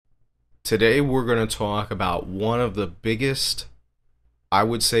Today we're going to talk about one of the biggest, I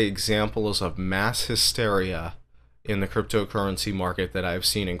would say, examples of mass hysteria in the cryptocurrency market that I've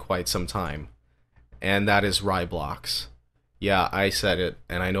seen in quite some time, and that is Raiblocks. Yeah, I said it,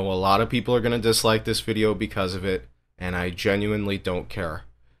 and I know a lot of people are going to dislike this video because of it, and I genuinely don't care.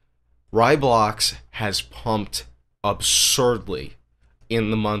 Raiblocks has pumped absurdly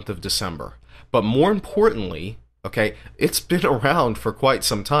in the month of December, but more importantly, okay, it's been around for quite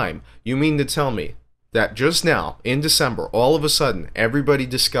some time. You mean to tell me that just now, in December, all of a sudden, everybody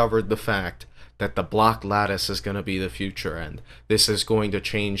discovered the fact that the block lattice is going to be the future and this is going to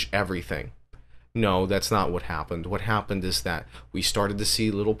change everything? No, that's not what happened. What happened is that we started to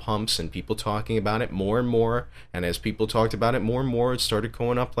see little pumps and people talking about it more and more, and as people talked about it more and more, it started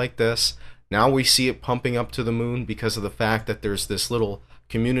going up like this. Now we see it pumping up to the moon because of the fact that there's this little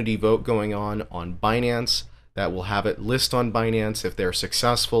community vote going on Binance that will have it list on Binance. If they're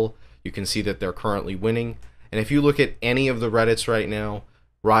successful, you can see that they're currently winning. And if you look at any of the Reddits right now,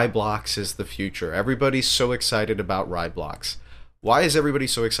 Raiblocks is the future. Everybody's so excited about Raiblocks. Why is everybody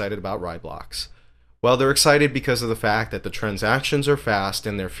so excited about Raiblocks? Well, they're excited because of the fact that the transactions are fast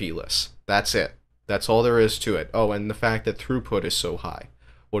and they're feeless. That's it. That's all there is to it. Oh, and the fact that throughput is so high.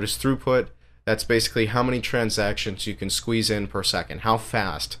 What is throughput? That's basically how many transactions you can squeeze in per second. How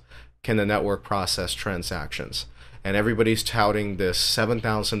fast can the network process transactions? And everybody's touting this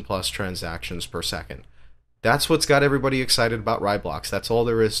 7,000 plus transactions per second. That's what's got everybody excited about Raiblocks. That's all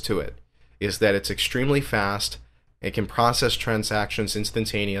there is to it, is that it's extremely fast, it can process transactions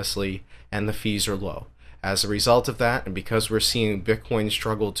instantaneously, and the fees are low. As a result of that, and because we're seeing Bitcoin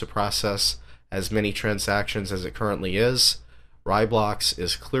struggle to process as many transactions as it currently is, Raiblocks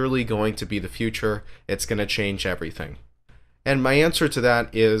is clearly going to be the future. It's going to change everything. And my answer to that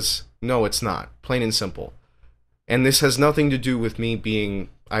is, no, it's not. Plain and simple. And this has nothing to do with me being,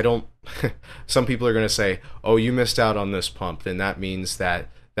 some people are going to say, oh, you missed out on this pump, and that means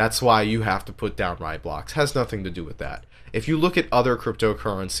that's why you have to put down Raiblocks. Has nothing to do with that. If you look at other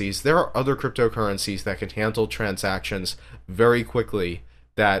cryptocurrencies, there are other cryptocurrencies that can handle transactions very quickly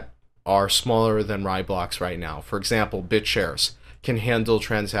that are smaller than Raiblocks right now. For example, Bitshares can handle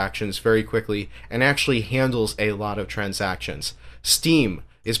transactions very quickly and actually handles a lot of transactions. Steem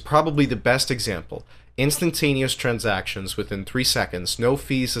is probably the best example. Instantaneous transactions within 3 seconds, no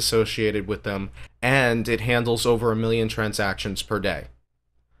fees associated with them, and it handles over 1 million transactions per day.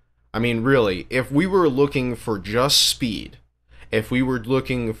 I mean, really, if we were looking for just speed, if we were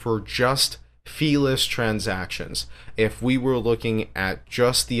looking for just feeless transactions, if we were looking at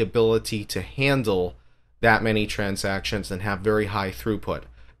just the ability to handle that many transactions and have very high throughput,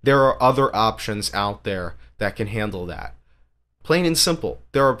 there are other options out there that can handle that. Plain and simple,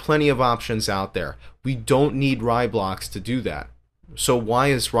 there are plenty of options out there. We don't need Raiblocks to do that. So why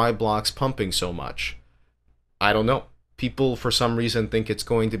is Raiblocks pumping so much? I don't know. People, for some reason, think it's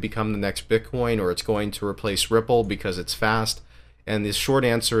going to become the next Bitcoin or it's going to replace Ripple because it's fast. And the short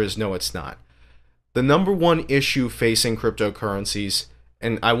answer is no, it's not. The number one issue facing cryptocurrencies,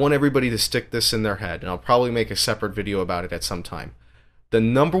 and I want everybody to stick this in their head, and I'll probably make a separate video about it at some time. The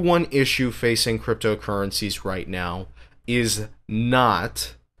number one issue facing cryptocurrencies right now is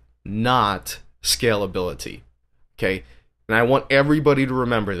not scalability. Okay? And I want everybody to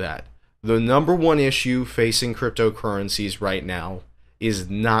remember that. The number one issue facing cryptocurrencies right now is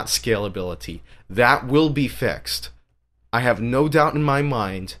not scalability. That will be fixed. I have no doubt in my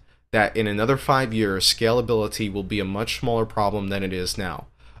mind that in another 5 years, scalability will be a much smaller problem than it is now.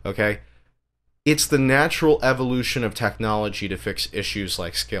 Okay? It's the natural evolution of technology to fix issues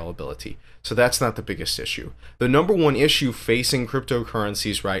like scalability. So that's not the biggest issue. The number one issue facing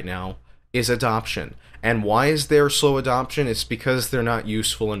cryptocurrencies right now is adoption. And why is there slow adoption? It's because they're not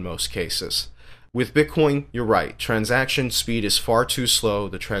useful in most cases. With Bitcoin, you're right. Transaction speed is far too slow.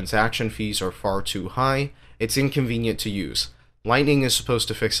 The transaction fees are far too high. It's inconvenient to use. Lightning is supposed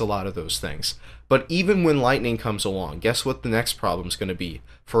to fix a lot of those things. But even when Lightning comes along, guess what the next problem is going to be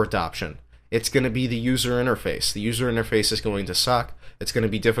for adoption? It's going to be the user interface. The user interface is going to suck. It's going to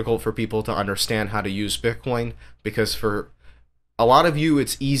be difficult for people to understand how to use Bitcoin because for a lot of you,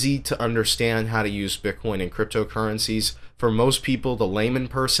 it's easy to understand how to use Bitcoin and cryptocurrencies. For most people, the layman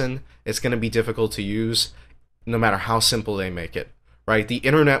person, it's going to be difficult to use no matter how simple they make it. Right? The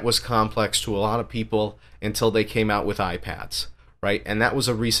internet was complex to a lot of people until they came out with iPads, right? And that was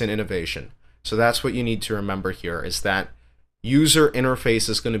a recent innovation. So that's what you need to remember here is that user interface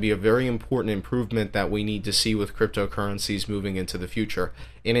is going to be a very important improvement that we need to see with cryptocurrencies moving into the future.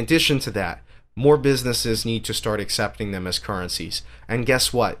 In addition to that, more businesses need to start accepting them as currencies. And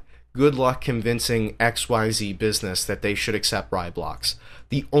guess what? good luck convincing XYZ business that they should accept Raiblocks.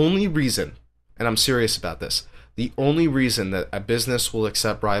 The only reason, and I'm serious about this, the only reason that a business will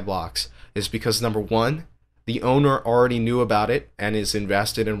accept Raiblocks is because, number one, the owner already knew about it and is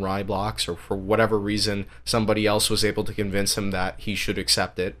invested in Raiblocks, or for whatever reason somebody else was able to convince him that he should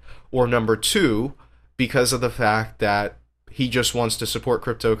accept it. Or number two, because of the fact that he just wants to support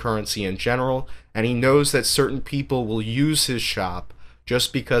cryptocurrency in general, and he knows that certain people will use his shop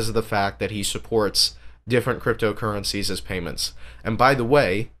just because of the fact that he supports different cryptocurrencies as payments. And by the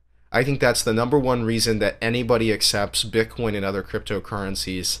way, I think that's the number one reason that anybody accepts Bitcoin and other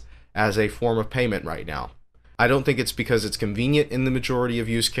cryptocurrencies as a form of payment right now. I don't think it's because it's convenient in the majority of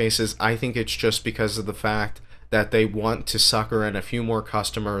use cases. I think it's just because of the fact that they want to sucker in a few more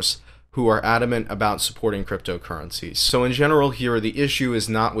customers who are adamant about supporting cryptocurrencies. So in general here, the issue is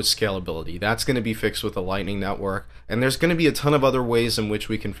not with scalability. That's going to be fixed with the Lightning Network, and there's going to be a ton of other ways in which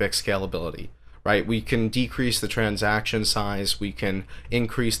we can fix scalability, right? We can decrease the transaction size, we can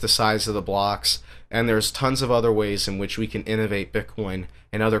increase the size of the blocks, and there's tons of other ways in which we can innovate Bitcoin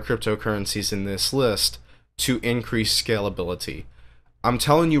and other cryptocurrencies in this list to increase scalability. I'm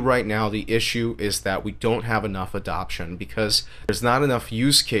telling you right now, the issue is that we don't have enough adoption because there's not enough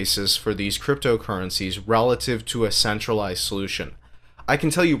use cases for these cryptocurrencies relative to a centralized solution. I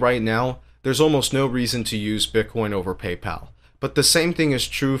can tell you right now, there's almost no reason to use Bitcoin over PayPal. But the same thing is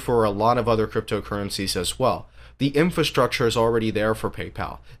true for a lot of other cryptocurrencies as well. The infrastructure is already there for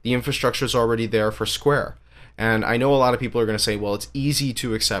PayPal. The infrastructure is already there for Square. And I know a lot of people are going to say, well, it's easy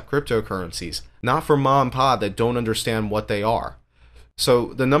to accept cryptocurrencies. Not for mom and pop that don't understand what they are.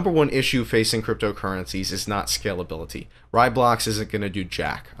 So the number one issue facing cryptocurrencies is not scalability. Raiblocks isn't going to do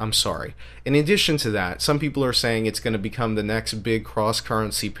jack. I'm sorry. In addition to that, some people are saying it's going to become the next big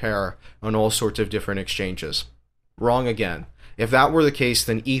cross-currency pair on all sorts of different exchanges. Wrong again. If that were the case,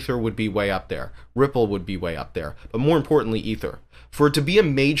 then Ether would be way up there. Ripple would be way up there. But more importantly, Ether. For it to be a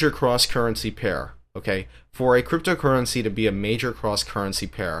major cross-currency pair, okay, for a cryptocurrency to be a major cross-currency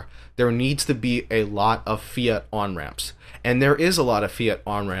pair, there needs to be a lot of fiat on-ramps. And there is a lot of fiat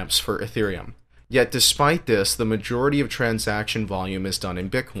on-ramps for Ethereum. Yet despite this, the majority of transaction volume is done in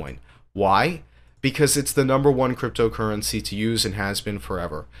Bitcoin. Why? Because it's the number one cryptocurrency to use and has been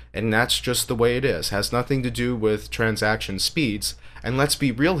forever. And that's just the way it is. It has nothing to do with transaction speeds. And let's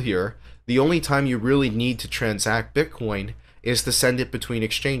be real here, the only time you really need to transact Bitcoin is to send it between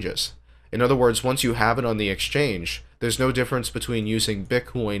exchanges. In other words, once you have it on the exchange, there's no difference between using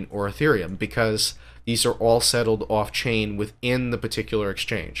Bitcoin or Ethereum because these are all settled off-chain within the particular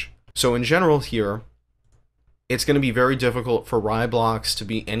exchange. So in general here, it's going to be very difficult for Raiblocks to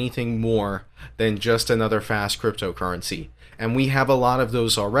be anything more than just another fast cryptocurrency. And we have a lot of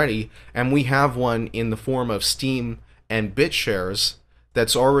those already, and we have one in the form of Steem and Bitshares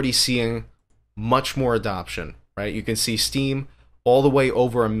that's already seeing much more adoption, right? You can see Steem all the way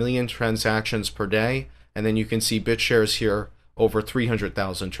over 1 million transactions per day, and then you can see Bitshares here over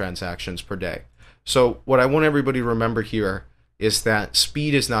 300,000 transactions per day. So what I want everybody to remember here is that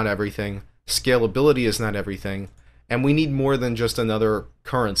speed is not everything, scalability is not everything, and we need more than just another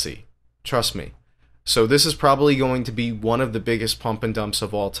currency. Trust me. So this is probably going to be one of the biggest pump and dumps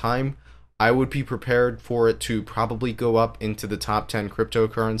of all time. I would be prepared for it to probably go up into the top 10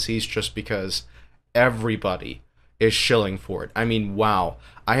 cryptocurrencies just because everybody is shilling for it. I mean, wow.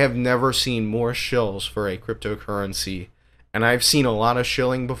 I have never seen more shills for a cryptocurrency, and I've seen a lot of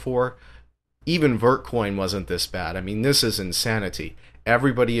shilling before. Even Vertcoin wasn't this bad. I mean, this is insanity.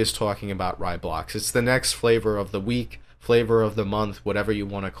 Everybody is talking about Raiblocks. It's the next flavor of the week, flavor of the month, whatever you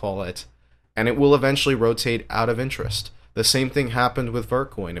want to call it. And it will eventually rotate out of interest. The same thing happened with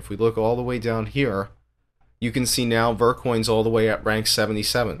Vertcoin. If we look all the way down here, you can see now Vertcoin's all the way at rank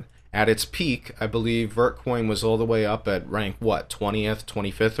 77. At its peak, I believe Vertcoin was all the way up at rank, what, 20th,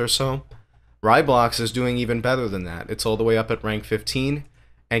 25th or so? Raiblocks is doing even better than that. It's all the way up at rank 15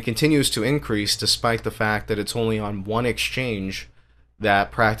 and continues to increase despite the fact that it's only on one exchange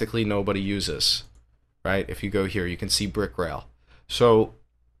that practically nobody uses, right? If you go here, you can see Brickrail. So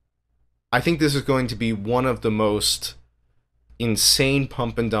I think this is going to be one of the most insane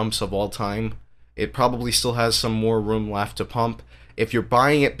pump and dumps of all time. It probably still has some more room left to pump. If you're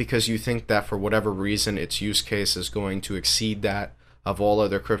buying it because you think that for whatever reason its use case is going to exceed that of all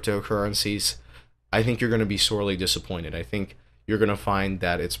other cryptocurrencies, I think you're going to be sorely disappointed. I think you're going to find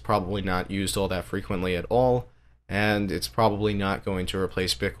that it's probably not used all that frequently at all, and it's probably not going to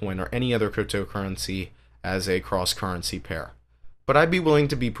replace Bitcoin or any other cryptocurrency as a cross-currency pair. But I'd be willing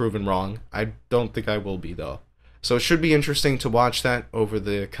to be proven wrong. I don't think I will be, though. So it should be interesting to watch that over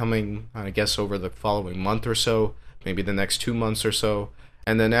the coming, I guess, over the following month or so, maybe the next 2 months or so,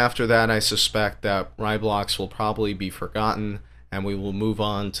 And then after that, I suspect that Raiblocks will probably be forgotten and we will move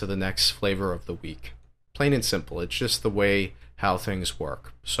on to the next flavor of the week. Plain and simple. It's just the way how things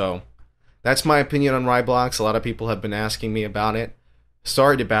work. So that's my opinion on Raiblocks. A lot of people have been asking me about it.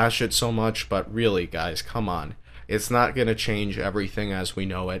 Sorry to bash it so much, but really, guys, come on. It's not going to change everything as we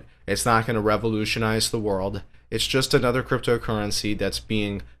know it. It's not going to revolutionize the world. It's just another cryptocurrency that's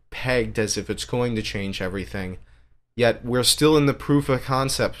being pegged as if it's going to change everything. Yet we're still in the proof of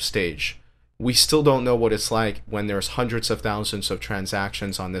concept stage. We still don't know what it's like when there's hundreds of thousands of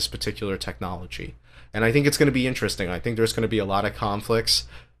transactions on this particular technology. And I think it's going to be interesting. I think there's going to be a lot of conflicts,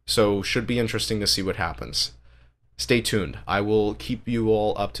 so should be interesting to see what happens. Stay tuned. I will keep you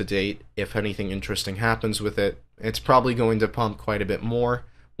all up to date if anything interesting happens with it. It's probably going to pump quite a bit more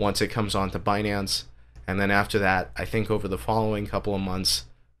once it comes onto Binance. And then after that, I think over the following couple of months,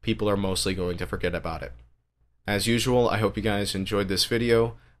 people are mostly going to forget about it. As usual, I hope you guys enjoyed this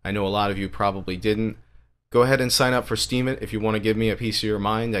video. I know a lot of you probably didn't. Go ahead and sign up for Steemit if you want to give me a piece of your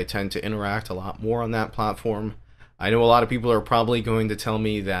mind. I tend to interact a lot more on that platform. I know a lot of people are probably going to tell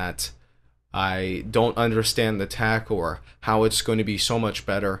me that I don't understand the tech or how it's going to be so much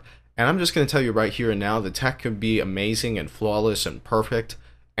better. And I'm just going to tell you right here and now, the tech could be amazing and flawless and perfect,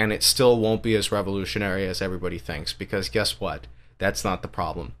 and it still won't be as revolutionary as everybody thinks, because guess what? That's not the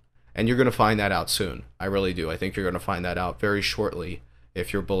problem. And you're going to find that out soon. I really do. I think you're going to find that out very shortly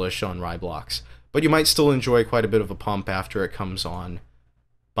if you're bullish on Raiblocks. But you might still enjoy quite a bit of a pump after it comes on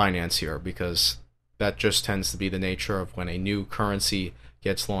Binance here, because that just tends to be the nature of when a new currency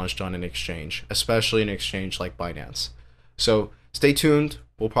gets launched on an exchange, especially an exchange like Binance. So stay tuned.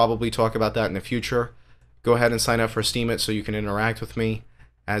 We'll probably talk about that in the future. Go ahead and sign up for Steemit so you can interact with me.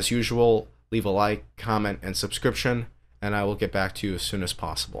 As usual, leave a like, comment, and subscription, and I will get back to you as soon as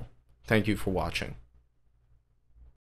possible. Thank you for watching.